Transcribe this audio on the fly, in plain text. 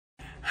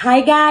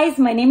Hi guys,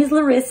 my name is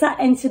Larissa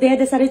and today I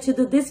decided to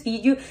do this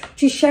video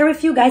to share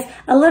with you guys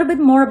a little bit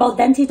more about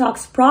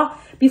Dentitox Pro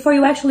before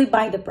you actually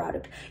buy the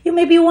product. You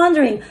may be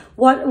wondering,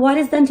 what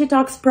is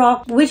Dentitox Pro?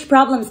 Which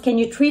problems can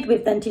you treat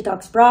with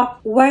Dentitox Pro?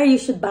 Where you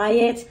should buy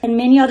it? And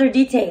many other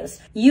details.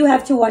 You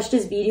have to watch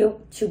this video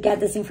to get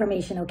this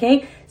information,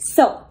 okay?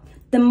 So,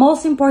 the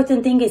most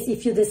important thing is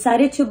if you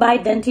decided to buy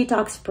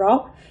Dentitox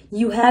Pro,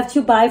 you have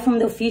to buy from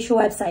the official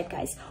website,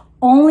 guys.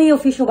 Only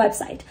official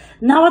website.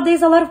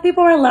 Nowadays, a lot of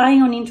people are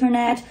lying on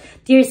internet.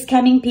 They're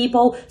scamming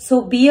people.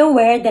 So be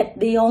aware that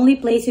the only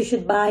place you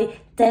should buy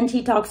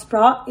Dentitox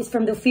Pro is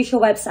from the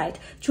official website.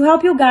 To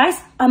help you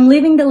guys, I'm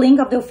leaving the link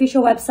of the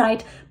official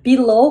website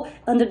below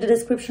under the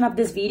description of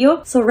this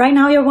video. So right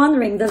now you're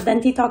wondering, does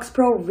Dentitox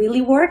Pro really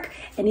work?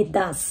 And it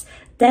does.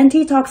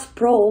 Dentitox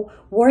Pro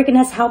works and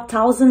has helped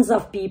thousands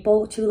of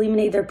people to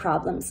eliminate their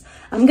problems.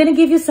 I'm going to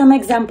give you some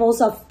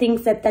examples of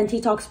things that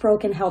Dentitox Pro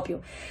can help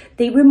you.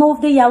 They remove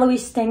the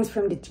yellowish stains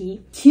from the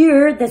teeth,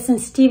 cure the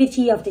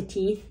sensitivity of the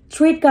teeth,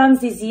 treat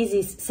gums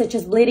diseases such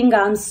as bleeding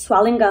gums,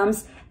 swelling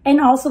gums,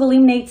 and also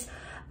eliminates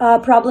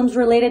problems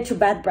related to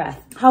bad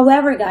breath.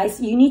 However,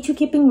 guys, you need to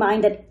keep in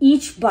mind that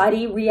each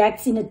body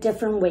reacts in a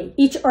different way.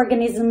 Each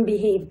organism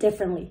behaves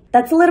differently.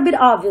 That's a little bit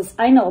obvious,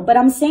 I know, but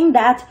I'm saying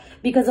that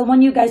because I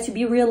want you guys to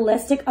be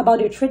realistic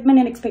about your treatment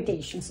and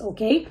expectations,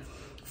 okay?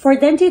 For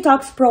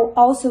Dentitox Pro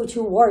also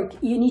to work,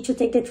 you need to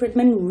take the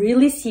treatment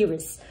really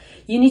serious.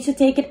 You need to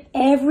take it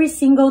every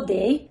single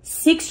day,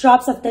 6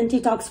 drops of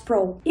Dentitox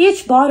Pro.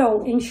 Each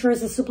bottle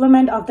ensures a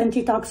supplement of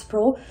Dentitox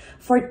Pro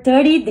for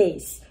 30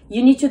 days.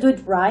 You need to do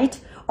it right,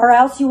 or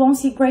else you won't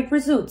see great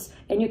results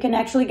and you can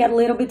actually get a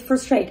little bit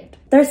frustrated.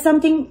 There's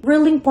something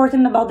really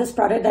important about this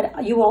product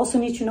that you also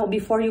need to know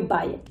before you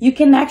buy it. You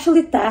can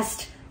actually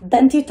test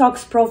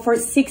Dentitox Pro for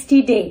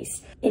 60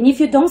 days. And if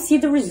you don't see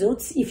the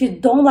results, if you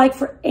don't like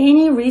for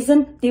any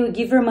reason, they will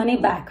give your money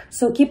back.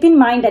 So keep in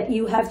mind that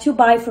you have to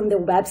buy from the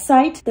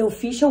website, the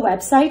official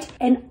website,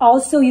 and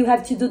also you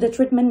have to do the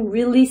treatment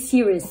really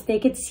serious.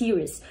 Take it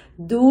serious.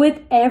 Do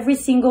it every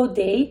single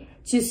day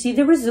to see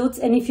the results.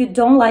 And if you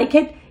don't like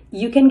it,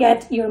 you can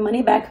get your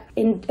money back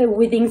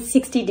within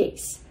 60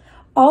 days.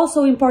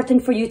 Also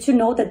important for you to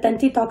know that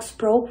Dentitox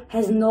Pro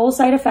has no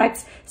side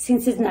effects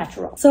since it's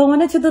natural. So I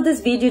wanted to do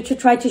this video to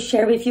try to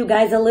share with you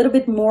guys a little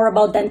bit more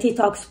about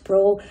Dentitox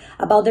Pro,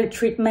 about their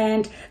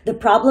treatment, the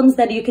problems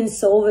that you can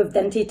solve with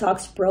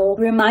Dentitox Pro.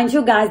 Remind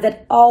you guys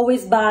that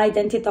always buy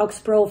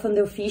Dentitox Pro from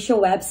the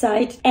official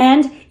website.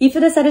 And if you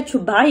decided to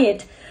buy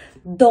it,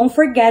 don't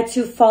forget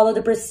to follow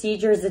the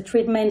procedures, the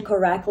treatment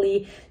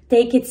correctly.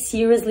 Take it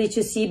seriously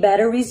to see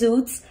better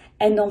results.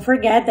 And don't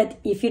forget that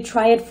if you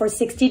try it for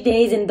 60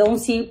 days and don't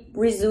see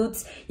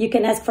results, you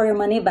can ask for your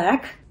money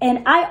back.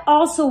 And I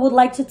also would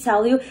like to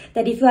tell you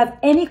that if you have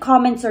any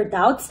comments or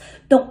doubts,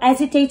 don't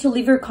hesitate to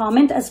leave your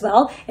comment as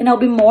well. And I'll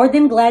be more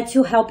than glad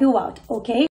to help you out, okay?